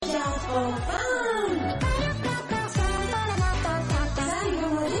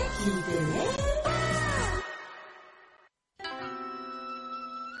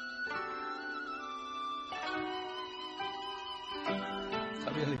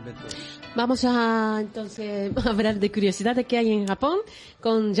inventos. Vamos a entonces a hablar de curiosidades que hay en Japón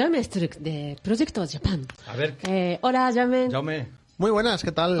con Jaume Struck de Proyecto Japan. A ver. Hola, Jaume. Jaume. Muy buenas,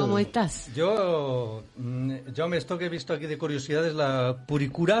 ¿qué tal? ¿Cómo estás? Yo esto que he visto aquí de curiosidades, la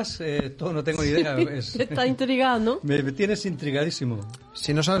Purikuras, todo no tengo ni idea. Te está intrigado, ¿no? Me tienes intrigadísimo.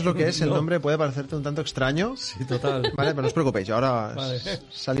 Si no sabes lo que es, el nombre puede parecerte un tanto extraño. Sí, total. Vale, pero no os preocupéis, ahora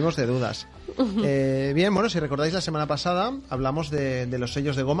salimos de dudas. Bien, bueno, si recordáis la semana pasada hablamos de los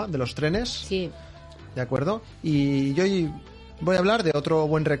sellos de goma, de los trenes. Sí. ¿De acuerdo? Y yo hoy voy a hablar de otro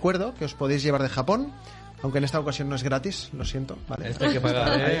buen recuerdo que os podéis llevar de Japón. Aunque en esta ocasión no es gratis, lo siento, ¿vale? Esto hay que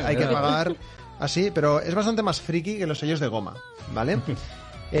pagar, ¿eh? Hay que pagar así, pero es bastante más friki que los sellos de goma, ¿vale?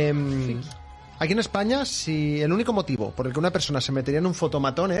 Aquí en España, si el único motivo por el que una persona se metería en un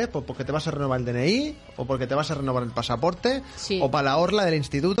fotomatón es porque te vas a renovar el DNI, o porque te vas a renovar el pasaporte, o para la orla del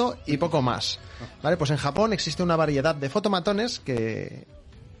instituto y poco más, ¿vale? Pues en Japón existe una variedad de fotomatones que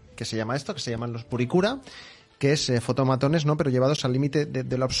se llama esto, que se llaman los Purikura, que es fotomatones, ¿no? Pero llevados al límite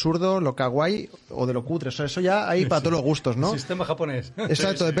de lo absurdo, lo kawaii o de lo cutre. O sea, eso ya hay para todos los gustos, ¿no? Sistema japonés.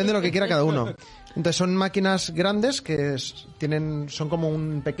 Exacto, depende de lo que quiera cada uno. Entonces son máquinas grandes que son como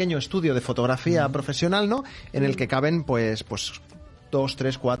un pequeño estudio de fotografía profesional, ¿no? En el que caben, pues 2,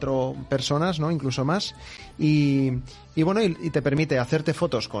 3, 4 personas, ¿no? Incluso más. Y bueno, y te permite hacerte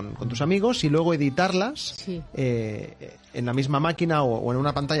fotos con tus amigos y luego editarlas en la misma máquina o en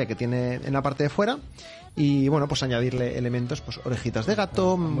una pantalla que tiene en la parte de fuera. Y bueno, pues añadirle elementos, pues orejitas de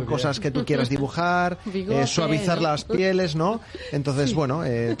gato, cosas que tú quieras dibujar, suavizar las pieles, ¿no? Entonces, bueno,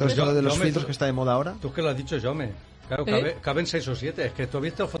 todo esto de los filtros que está de moda ahora. Tú que lo has dicho, Jaume. Claro, caben 6 o 7. Es que tú has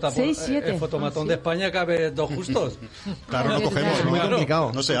visto el fotomatón de España, cabe 2 justos. Claro, no cogemos. Es muy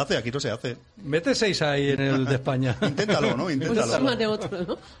complicado. No se hace, aquí no se hace. Mete 6 ahí en el de España. Inténtalo, ¿no? Inténtalo. De otro,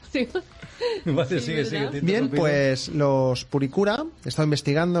 ¿no? Sí. Vale, sigue. Bien, pues los Purikura, he estado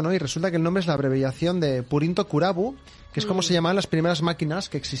investigando, ¿no? Y resulta que el nombre es la abreviación de Purinto Kurabu, que es como se llamaban las primeras máquinas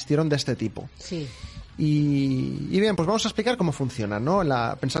que existieron de este tipo. Sí. Y bien, pues vamos a explicar cómo funciona, ¿no?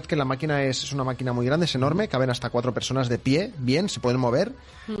 Pensad que la máquina es una máquina muy grande, es enorme, caben hasta 4 personas de pie, bien, se pueden mover,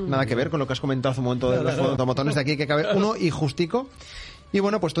 nada que ver con lo que has comentado hace un momento de los fotomotones de aquí, que cabe uno y justico. Y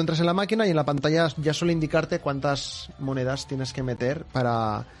bueno, pues tú entras en la máquina y en la pantalla ya suele indicarte cuántas monedas tienes que meter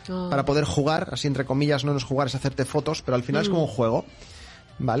para poder jugar, así entre comillas, no es jugar, es hacerte fotos, pero al final es como un juego,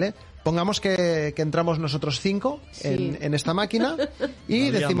 ¿vale? Pongamos que entramos nosotros 5 en esta máquina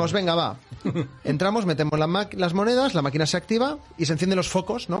y decimos, venga, va. Entramos, metemos las monedas, la máquina se activa y se encienden los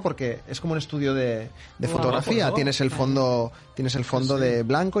focos, ¿no? Porque es como un estudio de fotografía. ¿no? Tienes el fondo de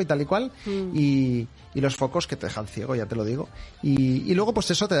blanco y tal y cual. Y los focos que te dejan ciego, ya te lo digo. Y luego, pues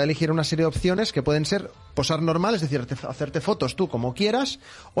eso te da a elegir una serie de opciones que pueden ser posar normal, es decir, hacerte fotos tú como quieras,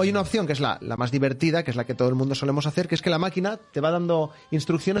 o hay una opción que es la más divertida, que es la que todo el mundo solemos hacer, que es que la máquina te va dando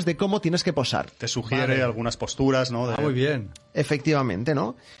instrucciones de cómo tienes que posar. Te sugiere algunas posturas, ¿no? Muy bien. Efectivamente,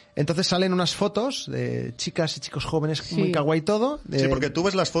 ¿no? Entonces salen unas fotos de chicas y chicos jóvenes muy kawaii todo. Sí, porque tú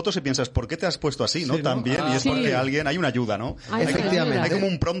ves las fotos y piensas, ¿por qué te has puesto así, no? Sí, ¿no? También, y es porque hay una ayuda, ¿no? Efectivamente. Hay como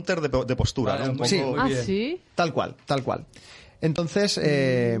un prompter de postura, Vale, ¿no? Un poco... Sí. Muy bien. ¿Sí? Tal cual. Entonces,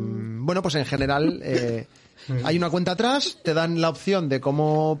 bueno, pues en general hay una cuenta atrás, te dan la opción de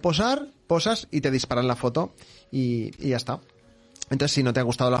cómo posas y te disparan la foto y ya está. Entonces, si no te ha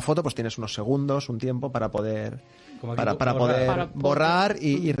gustado la foto, pues tienes unos segundos, un tiempo para poder borrar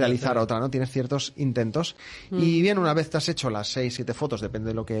y realizar otra, ¿no? Tienes ciertos intentos. Y bien, una vez te has hecho las 6, 7 fotos,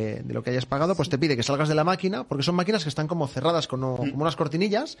 depende de lo que hayas pagado, pues te pide que salgas de la máquina, porque son máquinas que están como cerradas como unas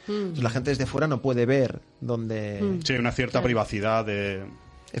cortinillas, entonces la gente desde fuera no puede ver dónde... Sí, una cierta privacidad de...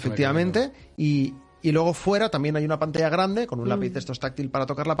 Efectivamente, y luego fuera también hay una pantalla grande con un lápiz estos táctil para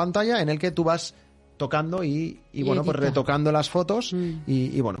tocar la pantalla, en el que tú vas tocando y bueno, pues retocando las fotos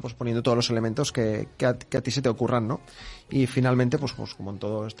y bueno, pues poniendo todos los elementos que a ti se te ocurran, ¿no? Y finalmente, pues como en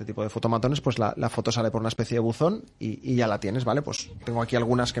todo este tipo de fotomatones, pues la foto sale por una especie de buzón y ya la tienes, ¿vale? Pues tengo aquí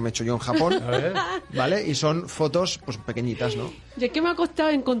algunas que me he hecho yo en Japón, ¿vale? Y son fotos, pues pequeñas, ¿no? Y es que me ha costado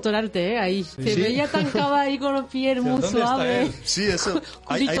encontrarte, ahí. Se veía tan kawaii con los pies muy suaves. Sí, eso.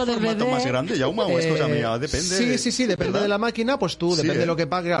 ¿Hay formato más grande, Jaume, o esto ya depende? Sí, depende de la máquina, pues tú, depende de lo que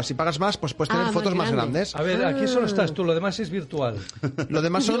pagas. Si pagas más, pues puedes tener fotos más grandes. A ver, aquí solo estás tú, lo demás es virtual. Lo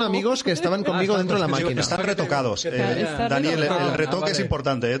demás son amigos que estaban conmigo dentro de la máquina. Están retocados. Daniel, el retoque es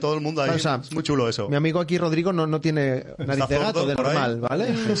importante, ¿eh? Todo el mundo ahí. O sea, es muy chulo eso. Mi amigo aquí, Rodrigo, no tiene nariz de gato, de normal, ¿vale?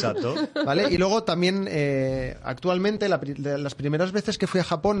 Exacto. ¿Vale? Y luego también, actualmente, las primeras veces que fui a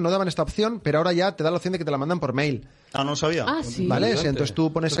Japón no daban esta opción, pero ahora ya te da la opción de que te la mandan por mail. Ah, no sabía. Ah, sí. ¿Vale? Sí, entonces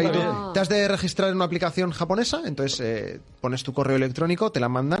tú pones ahí, te has de registrar en una aplicación japonesa, entonces pones tu correo electrónico, te la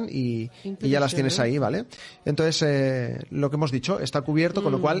mandan y ya las tienes ahí, ¿vale? Entonces, lo que hemos dicho, está cubierto,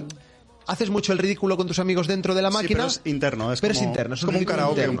 con lo cual haces mucho el ridículo con tus amigos dentro de la máquina. Sí, pero es interno. Es interno. Es como un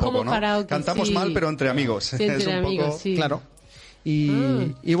karaoke un poco, ¿no? Karaoke, Cantamos mal, pero entre amigos. Sí, entre es un amigos, poco... sí. Claro.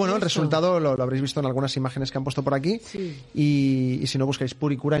 Y bueno, el resultado lo habréis visto en algunas imágenes que han puesto por aquí. Sí. Y si no, buscáis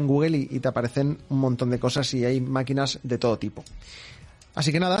Purikura en Google y te aparecen un montón de cosas y hay máquinas de todo tipo.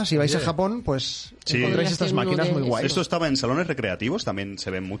 Así que nada, si vais a Japón, pues encontráis estas máquinas muy guays. Esto estaba en salones recreativos, también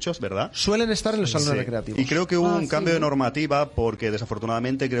se ven muchos, ¿verdad? Suelen estar en los salones recreativos. Y creo que hubo un cambio de normativa porque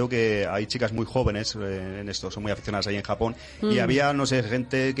desafortunadamente creo que hay chicas muy jóvenes en esto, son muy aficionadas ahí en Japón y había, no sé,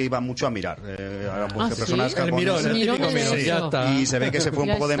 gente que iba mucho a mirar. Personas japonesas. El mirón, ya está. Y se ve que se fue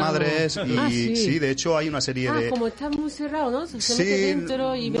un poco de madres y sí, de hecho hay una serie de... como está muy cerrado, ¿no? Se sí, mete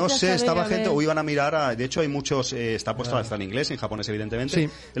dentro y no sé, estaba gente o o iban a mirar, de hecho hay muchos, está puesto hasta en inglés, en japonés evidentemente. Sí.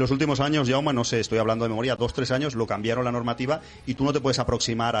 En los últimos años, Jaume, no sé, estoy hablando de memoria, 2-3 años, lo cambiaron la normativa y tú no te puedes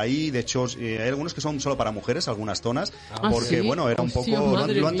aproximar ahí. De hecho, hay algunos que son solo para mujeres, algunas zonas, porque, bueno, era un poco...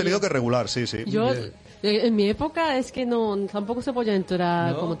 Lo han tenido que regular, sí. Yo, en mi época es que tampoco se podía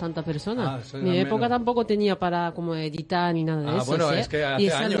entrar como tanta persona. Mi época tampoco tenía para como editar ni nada de eso. Bueno, es que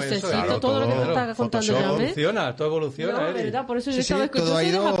hace años eso. Todo lo que te está contando ya. Todo evoluciona. No, verdad, por eso yo estaba todo ha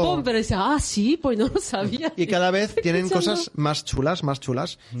ido... en Japón, pero decía, sí, pues no lo sabía. Y cada vez tienen cosas más chulas.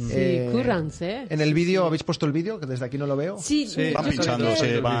 Sí, currans, En el vídeo, ¿habéis puesto el vídeo? Que desde aquí no lo veo. Sí, van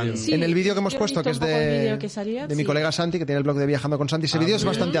pinchándose, van... En el vídeo que hemos puesto, que es de mi colega Santi, que tiene el blog de Viajando con Santi, ese vídeo es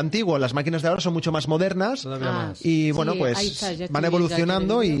bastante antiguo. Las máquinas de ahora son mucho más modernas. Y bueno, pues van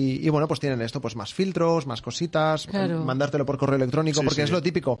evolucionando y bueno, pues tienen esto, pues más filtros, más cositas, mandártelo por correo electrónico, porque es lo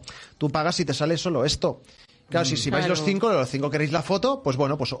típico. Tú pagas y te sale solo esto. Claro, si vais los cinco queréis la foto, pues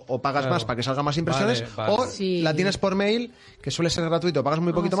bueno, pues o pagas más para que salga más impresiones, o la tienes por mail, que suele ser gratuito, pagas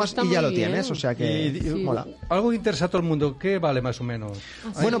muy poquito más y ya lo tienes, o sea que mola. Algo que interesa a todo el mundo, ¿qué vale más o menos?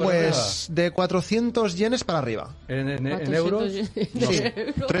 Bueno, pues de 400 yenes para arriba. ¿En euros? Sí.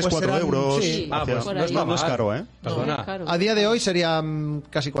 3-4 euros. Sí. No es caro, ¿eh? Perdona. A día de hoy serían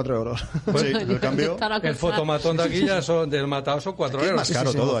casi 4 euros. Sí, el cambio. El fotomatón de aquí ya del matado son 4 euros. Es más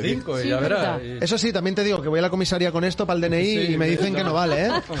caro todo aquí. 5, ya verás. Eso sí, también te digo que voy a la comisaría con esto para el DNI y me dicen que no vale,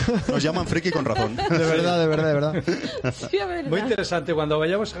 ¿eh? Nos llaman friki con razón. De verdad. Sí, a verdad. Muy interesante. Cuando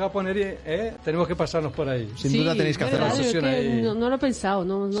vayamos a Japón, tenemos que pasarnos por ahí. Sin duda tenéis que hacerlo. No lo he pensado,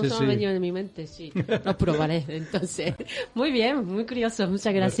 no se me ha venido en mi mente. Sí, lo probaré. Entonces, muy bien, muy curioso.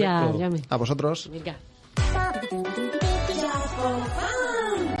 Muchas gracias, Yame. A vosotros. Venga.